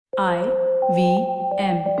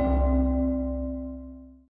IVM.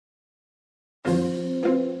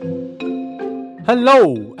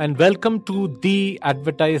 Hello and welcome to The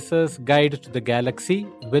Advertiser's Guide to the Galaxy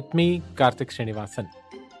with me, Karthik Srinivasan.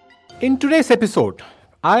 In today's episode,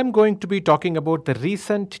 I'm going to be talking about the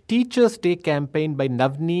recent Teachers' Day campaign by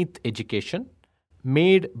Navneet Education,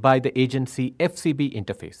 made by the agency FCB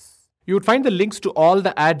Interface. You would find the links to all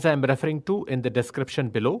the ads I'm referring to in the description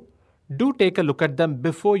below. Do take a look at them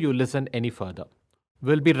before you listen any further.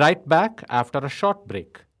 We'll be right back after a short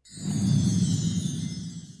break.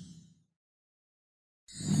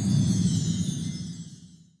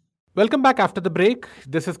 Welcome back after the break.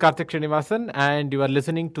 This is Karthik Srinivasan and you are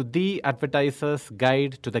listening to The Advertiser's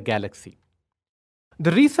Guide to the Galaxy.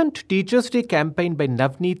 The recent Teachers' Day campaign by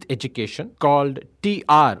Navneet Education, called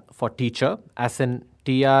TR for Teacher, as in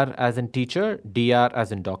TR as in teacher, DR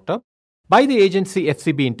as in doctor, by the agency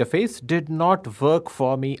FCB Interface did not work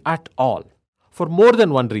for me at all, for more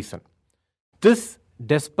than one reason. This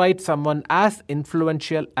despite someone as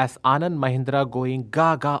influential as Anand Mahindra going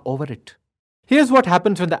gaga over it. Here's what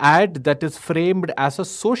happens when the ad that is framed as a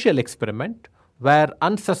social experiment where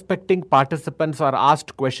unsuspecting participants are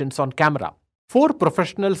asked questions on camera. 4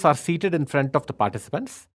 professionals are seated in front of the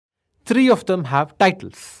participants. 3 of them have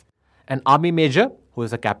titles. An army major, who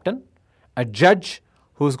is a captain, a judge,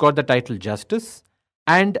 who's got the title Justice,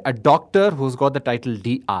 and a doctor who's got the title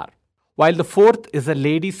DR, while the 4th is a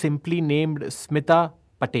lady simply named Smita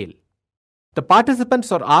Patel. The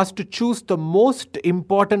participants are asked to choose the most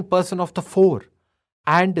important person of the 4,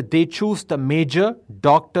 and they choose the major,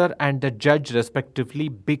 doctor, and the judge respectively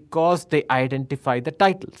because they identify the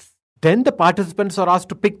titles. Then the participants are asked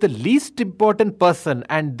to pick the least important person,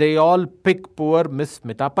 and they all pick poor Miss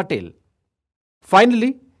Smita Patel.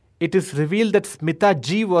 Finally, it is revealed that Smita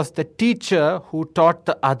Ji was the teacher who taught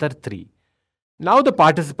the other 3. Now the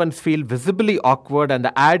participants feel visibly awkward and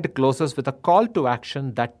the ad closes with a call to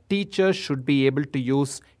action that teachers should be able to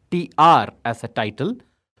use TR as a title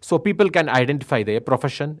so people can identify their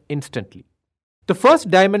profession instantly. The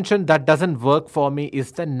first dimension that doesn't work for me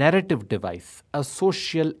is the narrative device, a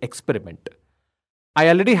social experiment. I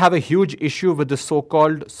already have a huge issue with the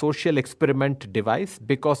so-called social experiment device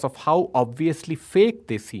because of how obviously fake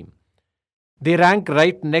they seem. They rank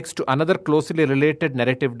right next to another closely related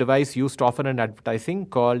narrative device used often in advertising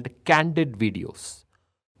called candid videos.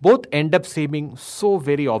 Both end up seeming so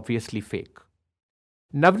very obviously fake.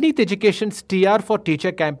 Navneet Education's TR for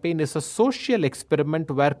Teacher campaign is a social experiment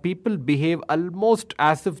where people behave almost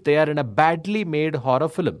as if they are in a badly made horror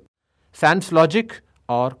film. Sans logic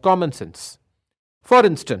or common sense. For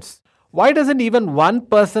instance, why doesn't even one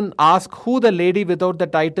person ask who the lady without the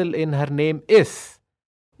title in her name is?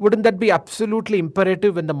 Wouldn't that be absolutely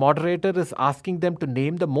imperative when the moderator is asking them to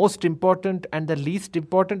name the most important and the least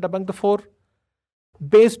important among the 4?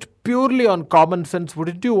 Based purely on common sense,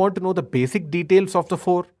 wouldn't you want to know the basic details of the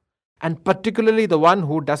 4? And particularly the one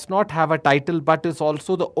who does not have a title but is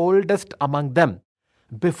also the oldest among them,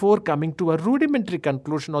 before coming to a rudimentary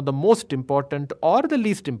conclusion on the most important or the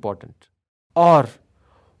least important? Or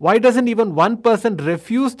why doesn't even one person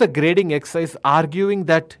refuse the grading exercise, arguing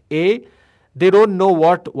that A, they don't know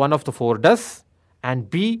what one of the 4 does, and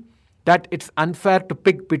B, that it's unfair to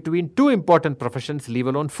pick between 2 important professions, leave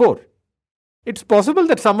alone 4. It's possible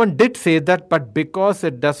that someone did say that, but because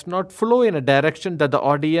it does not flow in a direction that the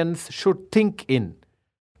audience should think in,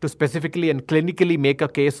 to specifically and clinically make a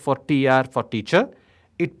case for TR for teacher,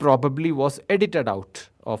 it probably was edited out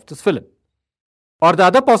of this film. Or the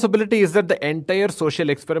other possibility is that the entire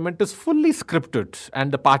social experiment is fully scripted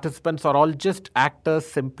and the participants are all just actors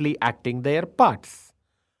simply acting their parts.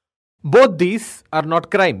 Both these are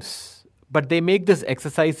not crimes, but they make this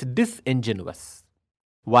exercise disingenuous.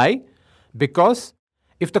 Why? Because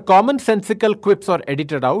if the commonsensical quips are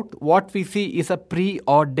edited out, what we see is a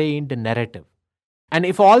preordained narrative. And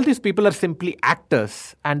if all these people are simply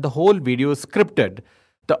actors and the whole video is scripted,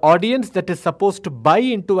 the audience that is supposed to buy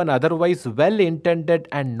into an otherwise well-intended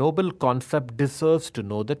and noble concept deserves to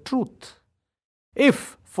know the truth.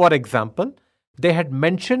 If, for example, they had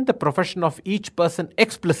mentioned the profession of each person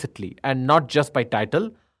explicitly and not just by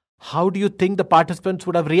title, how do you think the participants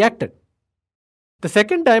would have reacted? The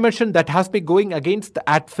second dimension that has been going against the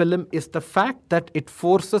ad film is the fact that it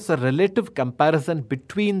forces a relative comparison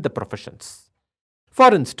between the professions.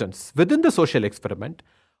 For instance, within the social experiment,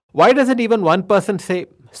 why doesn't even one person say,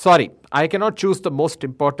 sorry, I cannot choose the most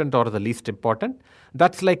important or the least important?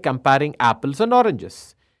 That's like comparing apples and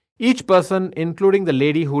oranges. Each person, including the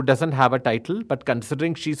lady who doesn't have a title, but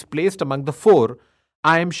considering she's placed among the 4,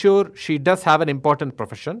 I am sure she does have an important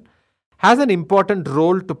profession, has an important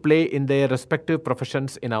role to play in their respective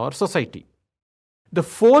professions in our society. The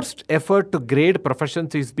forced effort to grade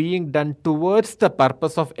professions is being done towards the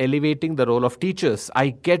purpose of elevating the role of teachers. I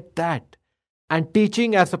get that. And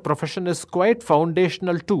teaching as a profession is quite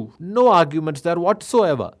foundational too. No arguments there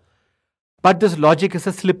whatsoever. But this logic is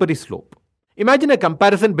a slippery slope. Imagine a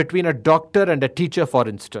comparison between a doctor and a teacher, for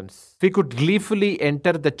instance. We could gleefully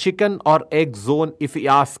enter the chicken or egg zone if we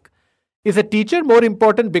ask, is a teacher more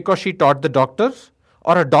important because she taught the doctor,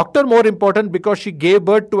 or a doctor more important because she gave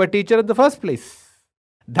birth to a teacher in the first place?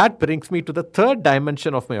 That brings me to the third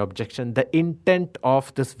dimension of my objection, the intent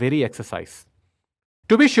of this very exercise.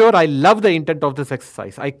 To be sure, I love the intent of this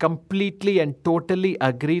exercise. I completely and totally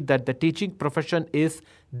agree that the teaching profession is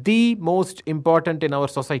the most important in our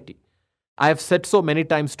society. I have said so many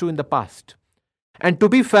times too in the past. And to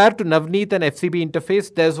be fair to Navneet and FCB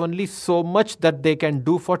Interface, there's only so much that they can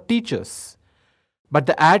do for teachers. But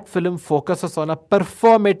the ad film focuses on a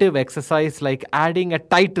performative exercise like adding a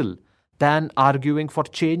title than arguing for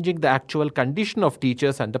changing the actual condition of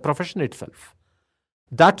teachers and the profession itself.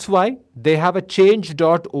 That's why they have a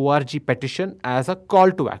change.org petition as a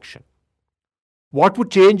call to action. What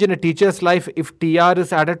would change in a teacher's life if TR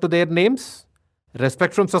is added to their names?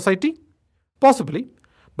 Respect from society? Possibly,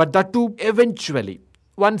 but that too eventually,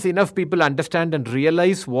 once enough people understand and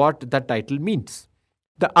realize what that title means.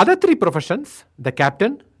 The other three professions, the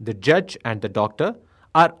captain, the judge, and the doctor,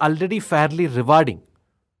 are already fairly rewarding.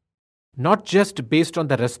 Not just based on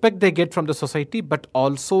the respect they get from the society, but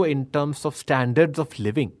also in terms of standards of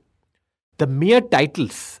living. The mere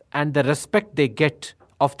titles and the respect they get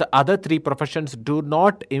of the other three professions do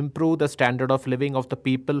not improve the standard of living of the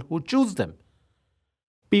people who choose them.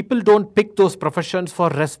 People don't pick those professions for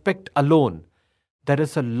respect alone. There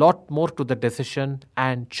is a lot more to the decision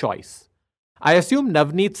and choice. I assume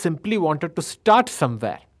Navneet simply wanted to start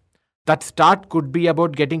somewhere. That start could be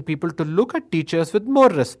about getting people to look at teachers with more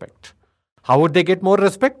respect. How would they get more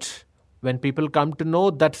respect? When people come to know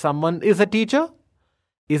that someone is a teacher?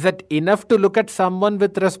 Is it enough to look at someone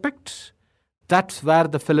with respect? That's where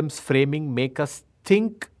the film's framing makes us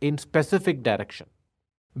think in specific direction.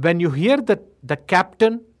 When you hear that the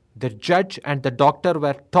captain, the judge, and the doctor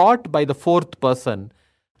were taught by the fourth person,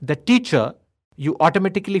 the teacher, you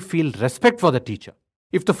automatically feel respect for the teacher.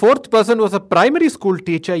 If the fourth person was a primary school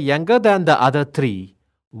teacher younger than the other three,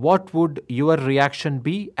 what would your reaction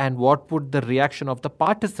be and what would the reaction of the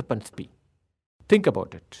participants be? Think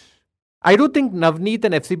about it. I do think Navneet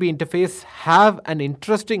and FCB Interface have an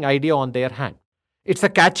interesting idea on their hand. It's a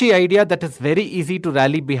catchy idea that is very easy to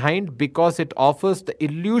rally behind because it offers the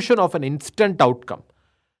illusion of an instant outcome.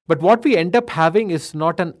 But what we end up having is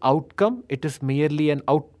not an outcome, it is merely an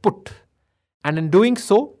output. And in doing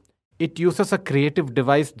so, it uses a creative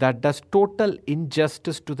device that does total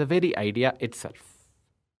injustice to the very idea itself.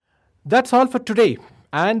 That's all for today,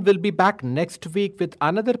 and we'll be back next week with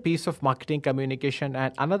another piece of marketing communication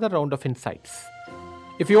and another round of insights.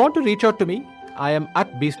 If you want to reach out to me, I am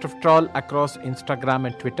at Beast of Troll across Instagram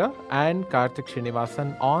and Twitter, and Karthik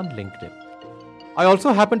Srinivasan on LinkedIn. I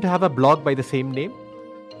also happen to have a blog by the same name.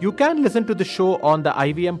 You can listen to the show on the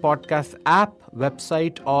IVM Podcast app,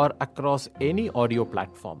 website, or across any audio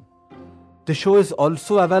platform. The show is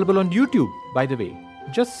also available on YouTube, by the way.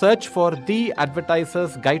 Just search for The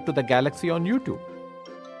Advertiser's Guide to the Galaxy on YouTube.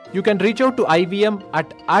 You can reach out to IVM at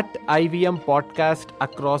IVM Podcast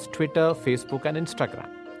across Twitter, Facebook, and Instagram.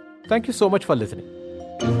 Thank you so much for listening.